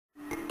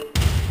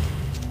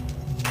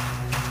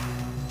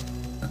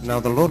Now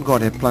the Lord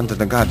God had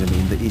planted a garden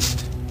in the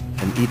east,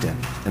 in Eden,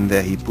 and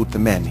there he put the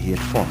man he had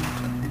formed.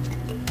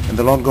 And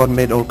the Lord God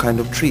made all kinds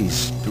of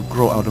trees to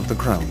grow out of the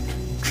ground,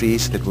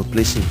 trees that were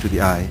pleasing to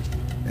the eye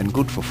and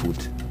good for food.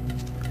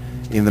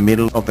 In the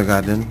middle of the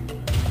garden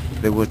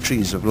there were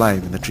trees of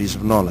life and the trees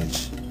of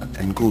knowledge,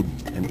 and good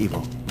and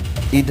evil.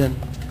 Eden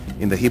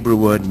in the Hebrew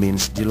word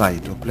means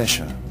delight or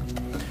pleasure.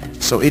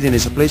 So Eden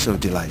is a place of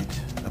delight,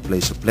 a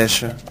place of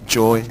pleasure,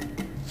 joy,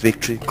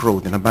 victory,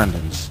 growth and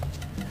abundance.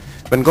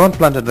 When God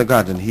planted the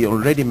garden, he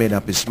already made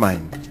up his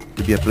mind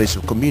to be a place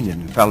of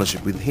communion and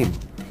fellowship with him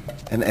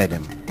and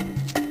Adam.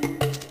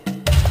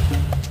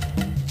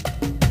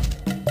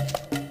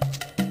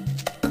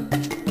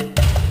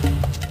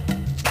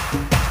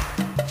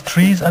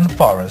 Trees and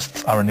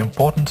forests are an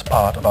important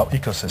part of our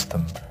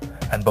ecosystem,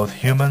 and both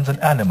humans and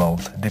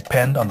animals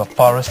depend on the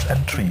forests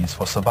and trees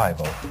for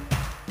survival.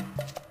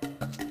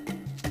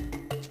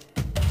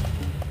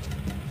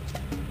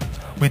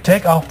 We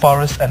take our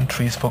forests and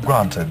trees for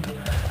granted,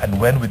 and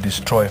when we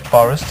destroy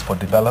forests for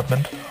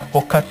development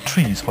or cut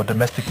trees for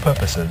domestic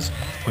purposes,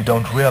 we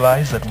don't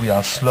realize that we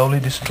are slowly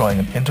destroying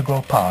an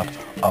integral part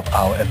of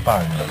our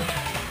environment.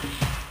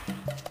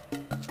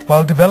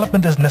 While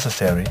development is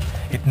necessary,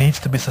 it needs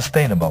to be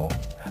sustainable.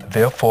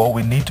 Therefore,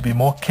 we need to be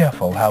more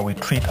careful how we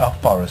treat our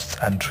forests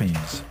and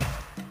trees.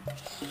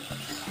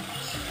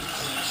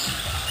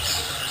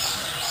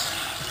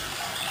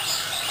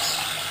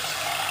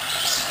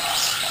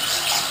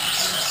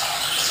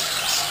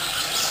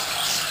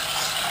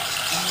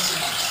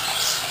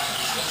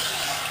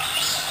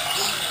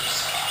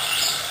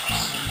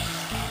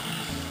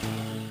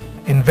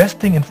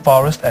 Investing in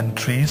forests and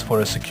trees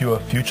for a secure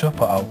future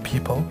for our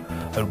people,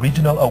 a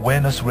regional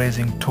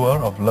awareness-raising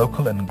tour of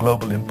local and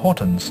global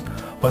importance,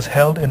 was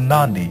held in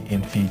Nandi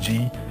in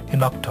Fiji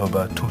in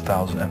October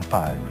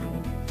 2005.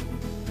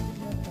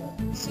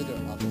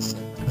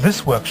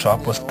 This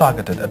workshop was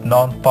targeted at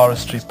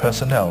non-forestry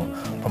personnel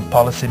from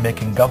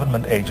policy-making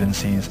government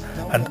agencies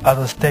and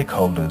other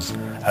stakeholders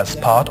as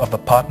part of the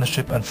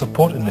Partnership and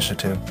Support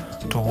Initiative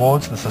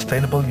towards the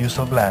sustainable use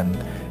of land,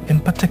 in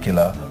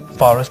particular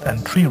forest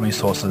and tree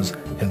resources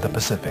in the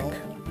Pacific.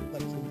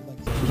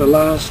 The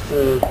last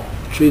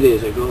 3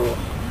 days ago,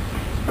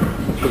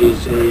 it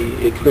is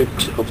a great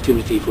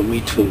opportunity for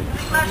me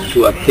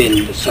to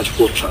attend such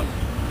workshop.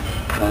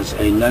 As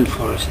a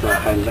non-forester,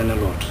 I learn a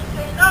lot,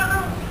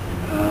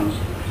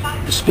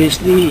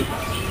 especially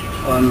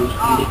on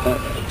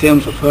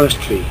terms of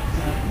forestry,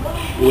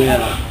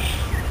 where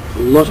a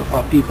lot of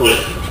our people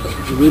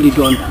really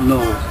don't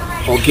know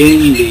or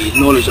gain the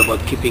knowledge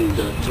about keeping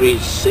the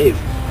trees safe.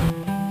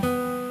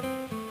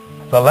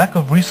 The lack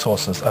of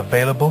resources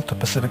available to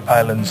Pacific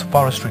Islands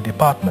forestry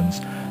departments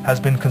has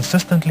been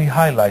consistently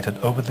highlighted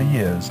over the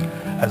years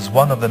as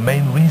one of the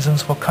main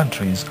reasons for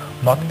countries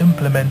not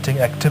implementing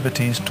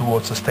activities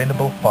towards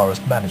sustainable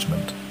forest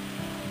management.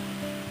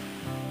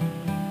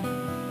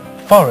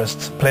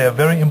 Forests play a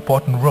very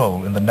important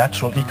role in the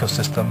natural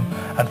ecosystem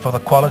and for the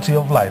quality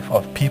of life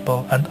of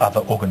people and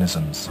other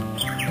organisms.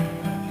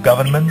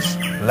 Governments,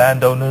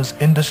 landowners,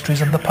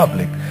 industries and the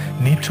public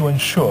need to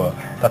ensure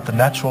that the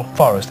natural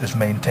forest is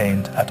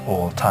maintained at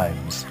all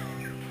times.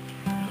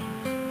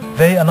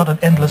 They are not an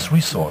endless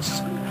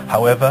resource.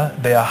 However,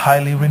 they are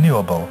highly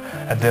renewable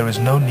and there is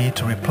no need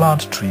to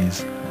replant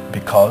trees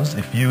because,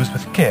 if used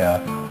with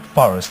care,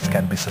 forests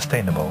can be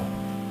sustainable.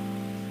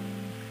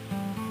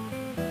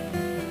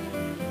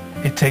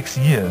 It takes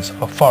years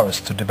for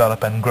forests to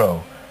develop and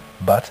grow,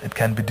 but it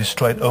can be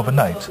destroyed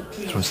overnight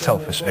through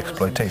selfish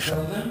exploitation.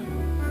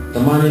 The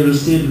money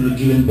received will be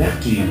given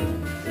back to you.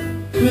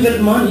 With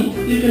that money,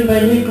 you can buy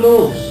new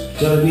clothes,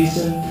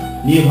 television,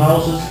 new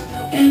houses,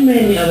 and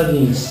many other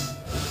things.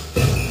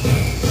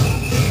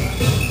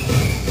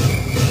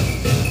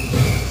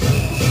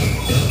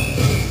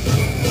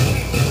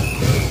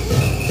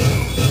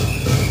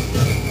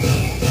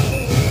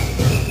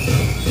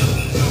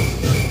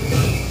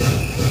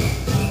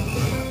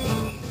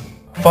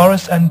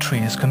 Forests and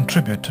trees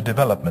contribute to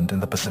development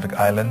in the Pacific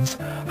Islands.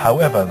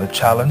 However, the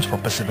challenge for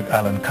Pacific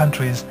Island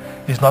countries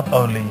is not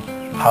only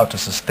how to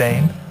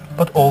sustain,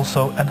 but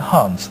also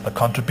enhance the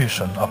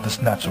contribution of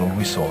this natural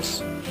resource.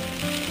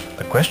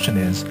 The question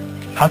is,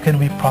 how can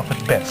we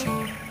profit best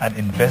and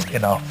invest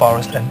in our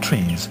forest and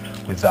trees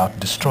without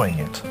destroying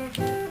it?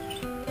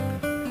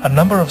 A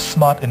number of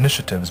smart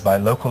initiatives by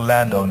local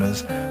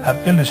landowners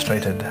have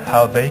illustrated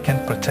how they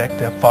can protect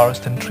their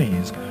forest and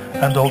trees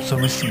and also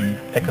receive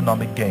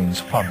economic gains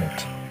from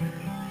it.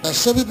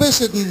 Sabi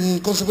Basin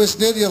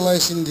Conservation Area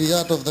lies in the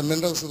heart of the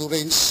Minerals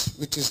Range,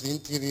 which is the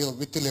interior of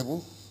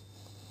Vitilevu,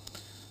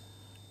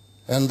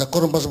 and the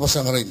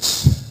Corumbas-Basang Range.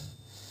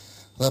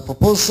 The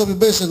proposed Sabi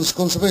Basin's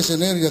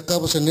conservation area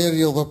covers an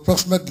area of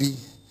approximately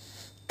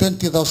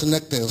 20,000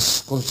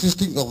 hectares,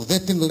 consisting of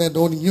 13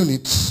 land-owning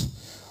units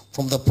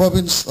from the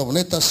province of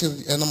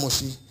Netasir and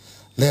Amosi,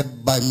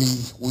 led by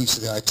me, who is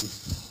the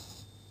chief.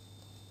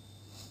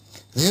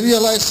 The area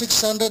lies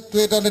 600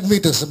 to 800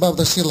 meters above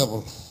the sea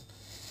level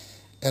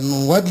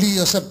and widely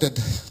accepted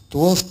to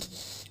host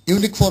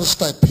unique forest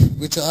type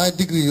with a high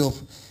degree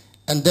of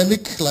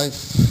endemic life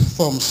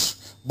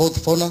forms,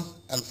 both fauna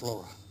and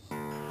flora.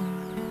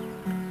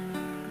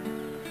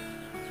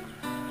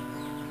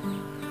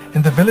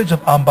 In the village of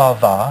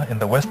Ambalva, in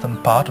the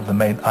western part of the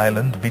main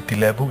island Viti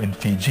Levu in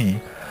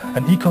Fiji,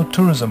 an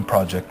ecotourism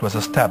project was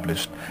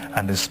established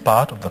and is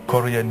part of the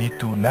Korea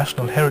Nitu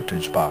National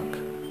Heritage Park.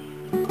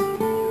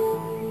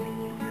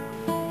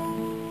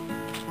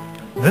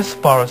 This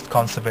forest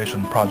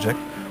conservation project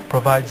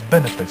provides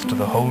benefits to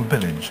the whole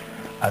village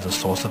as a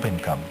source of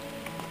income.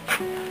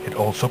 It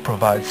also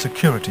provides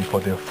security for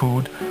their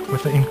food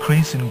with the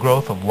increase in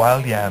growth of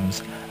wild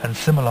yams and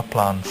similar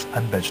plants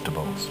and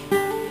vegetables.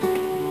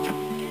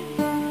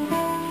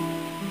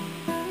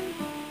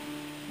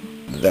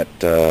 That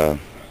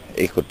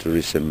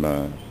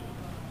ecotourism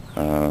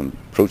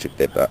project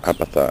at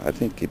Apatha, I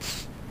think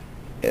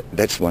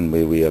that's one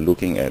way we are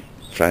looking at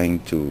trying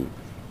to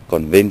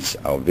convince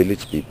our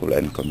village people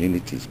and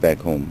communities back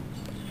home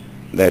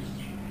that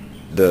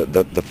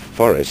the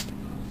forest,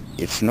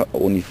 it's not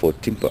only for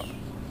timber,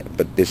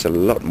 but there's a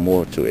lot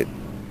more to it,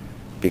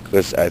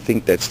 because I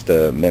think that's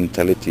the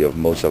mentality of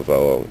most of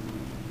our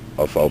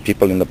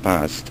people in the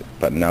past.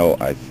 But now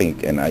I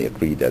think, and I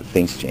agree, that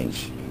things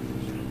change.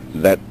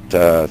 That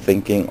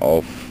thinking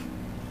of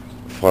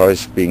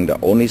forest being the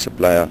only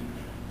supplier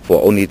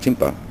for only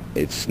timber,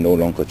 it's no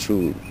longer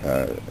true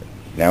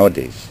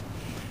nowadays.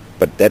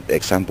 But that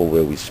example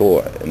where we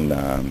saw in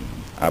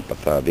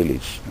Apatha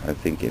village, I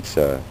think it's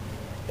a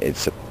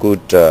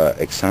good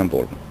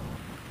example.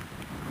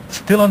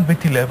 Still on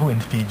Viti Levu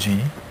in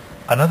Fiji,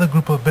 another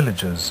group of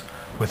villagers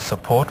with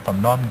support from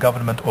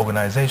non-government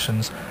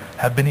organizations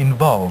have been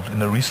involved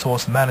in a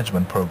resource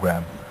management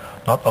program,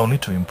 not only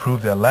to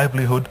improve their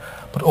livelihood,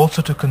 but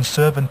also to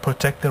conserve and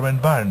protect their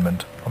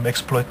environment from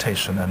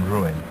exploitation and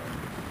ruin.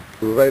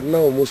 Right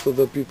now, most of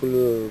the people,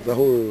 the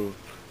whole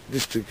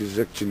district is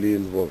actually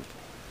involved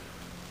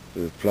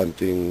with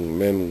planting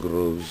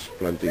mangroves,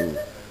 planting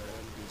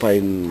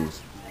pine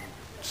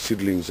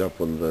seedlings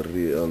up on the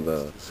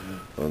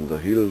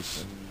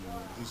hills,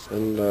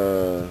 and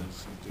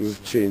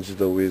we've changed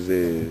the way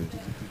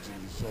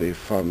they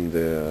farm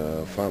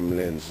their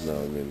farmlands now.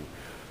 I mean,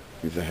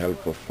 with the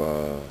help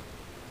of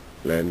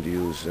land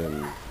use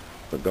and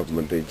the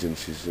government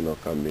agencies,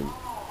 come in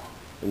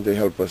and they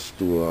help us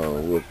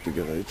to work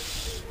together.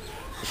 It's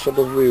a sort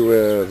of way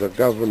where the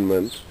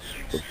government,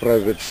 the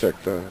private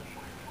sector,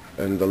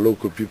 and the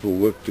local people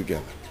work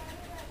together.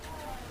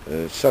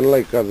 It's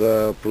unlike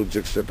other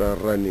projects that are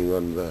running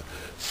on the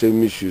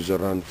same issues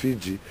around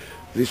Fiji.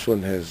 This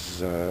one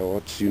has,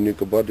 what's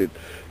unique about it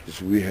is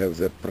we have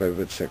that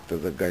private sector,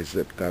 the guys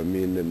that come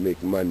in and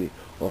make money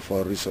off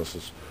our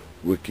resources,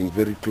 working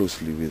very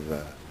closely with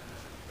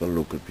the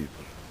local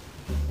people.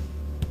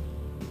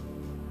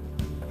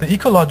 The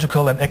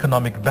ecological and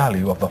economic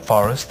value of the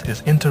forest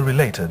is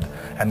interrelated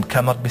and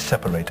cannot be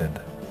separated.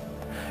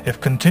 If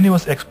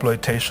continuous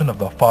exploitation of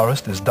the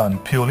forest is done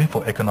purely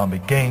for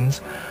economic gains,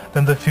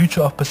 then the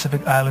future of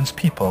Pacific Islands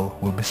people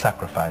will be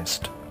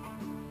sacrificed.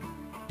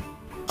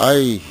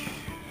 I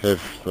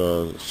have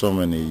so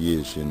many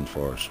years in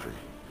forestry,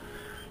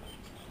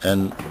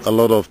 and a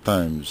lot of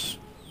times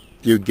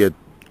you get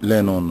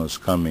landowners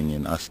coming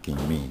in asking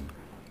me,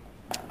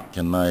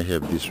 can I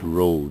have this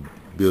road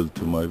built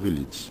to my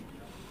village?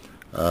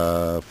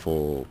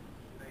 For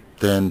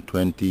 10,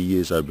 20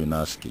 years I've been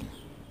asking.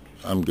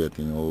 I'm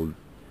getting old.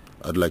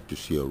 I'd like to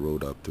see a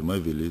road up to my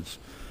village,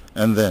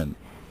 and then,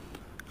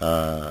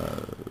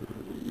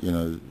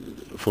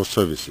 for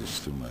services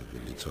to my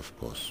village, of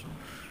course.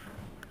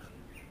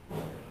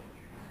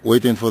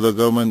 Waiting for the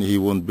government, he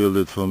won't build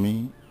it for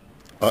me.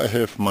 I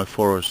have my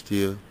forest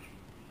here.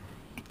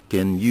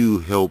 Can you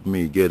help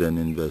me get an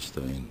investor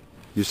in?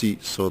 You see,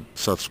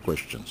 such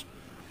questions.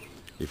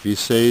 If he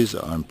says,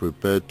 I'm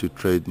prepared to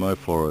trade my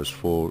forest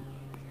for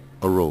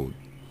a road,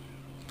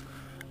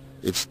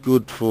 it's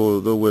good for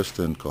the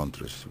Western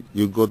countries.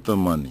 You got the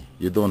money.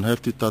 You don't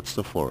have to touch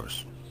the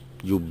forest.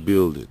 You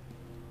build it.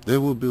 They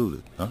will build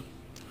it. Huh?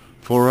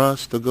 For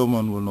us, the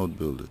government will not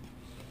build it.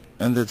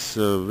 And that's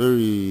a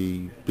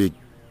very big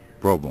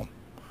problem.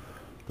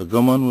 The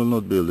government will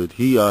not build it.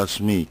 He asked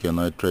me, can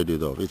I trade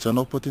it off? It's an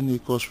opportunity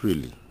cost,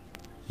 really.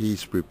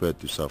 He's prepared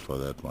to suffer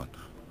that one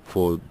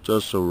for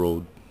just a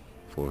road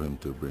for him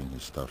to bring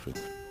his stuff in.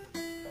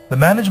 The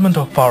management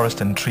of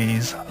forest and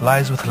trees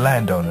lies with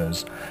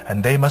landowners,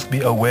 and they must be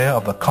aware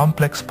of the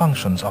complex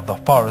functions of the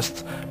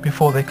forests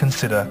before they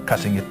consider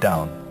cutting it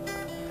down.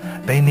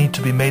 They need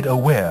to be made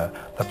aware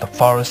that the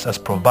forest as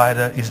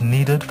provider is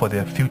needed for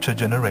their future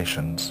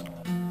generations.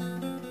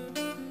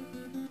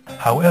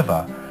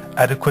 However,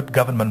 adequate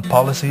government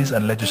policies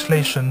and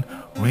legislation,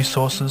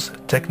 resources,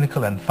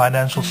 technical and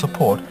financial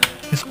support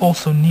is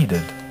also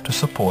needed to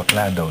support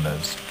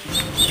landowners.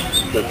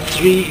 The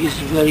tree is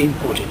very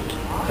important,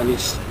 and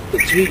the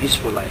tree is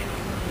for life.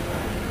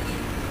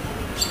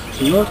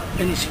 Not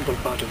any single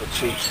part of a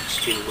tree is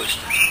still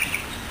wasted.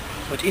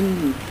 But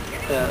in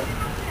the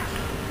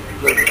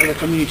other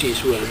communities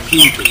who are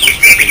keen to this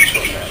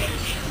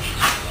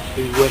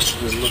we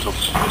waste a lot of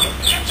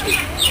tree.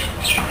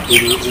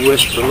 We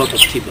waste a lot of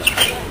timber.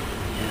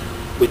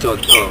 we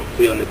thought, oh,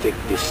 we only take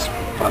this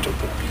part of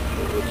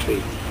the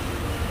tree.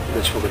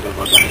 Let's forget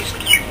about the rest.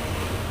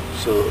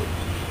 So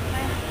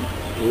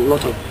a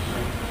lot of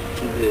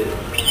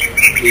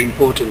the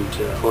important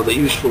or the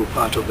useful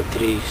part of the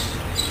trees,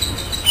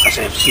 as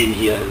I have seen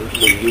here,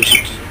 they use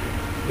it.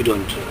 We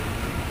don't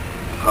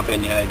have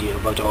any idea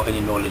about or any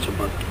knowledge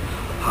about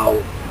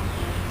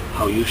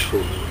how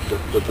useful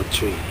the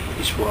tree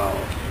is for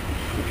our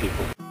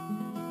people.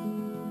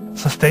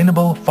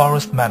 Sustainable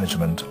Forest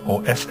Management,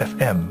 or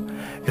SFM,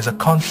 is a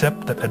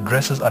concept that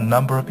addresses a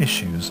number of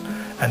issues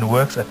and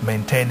works at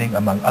maintaining,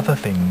 among other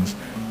things,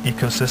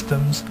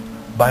 ecosystems,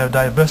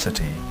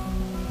 biodiversity,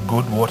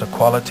 good water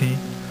quality,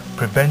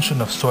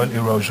 prevention of soil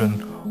erosion,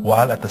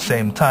 while at the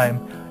same time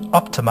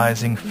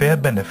optimizing fair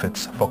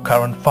benefits for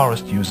current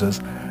forest users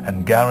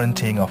and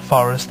guaranteeing a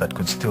forest that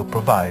could still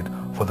provide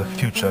for the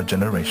future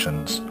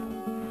generations.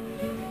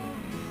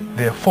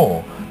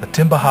 Therefore, the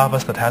timber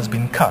harvest that has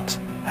been cut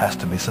has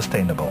to be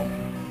sustainable.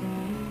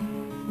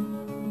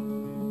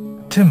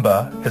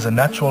 Timber is a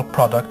natural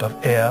product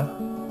of air,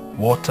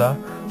 water,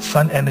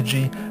 sun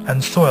energy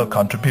and soil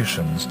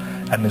contributions,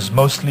 and is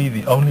mostly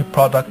the only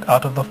product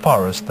out of the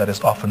forest that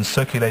is often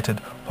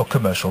circulated for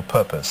commercial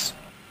purpose.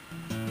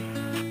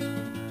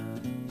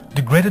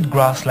 Degraded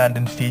grassland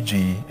in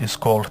Fiji is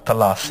called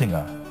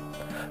Thalassinga.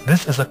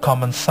 This is a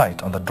common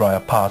sight on the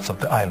drier parts of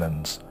the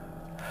islands.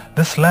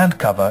 This land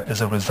cover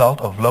is a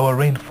result of lower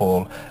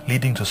rainfall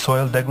leading to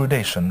soil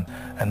degradation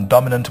and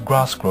dominant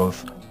grass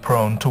growth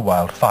prone to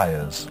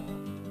wildfires.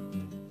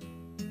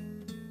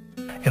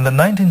 In the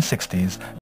 1960s,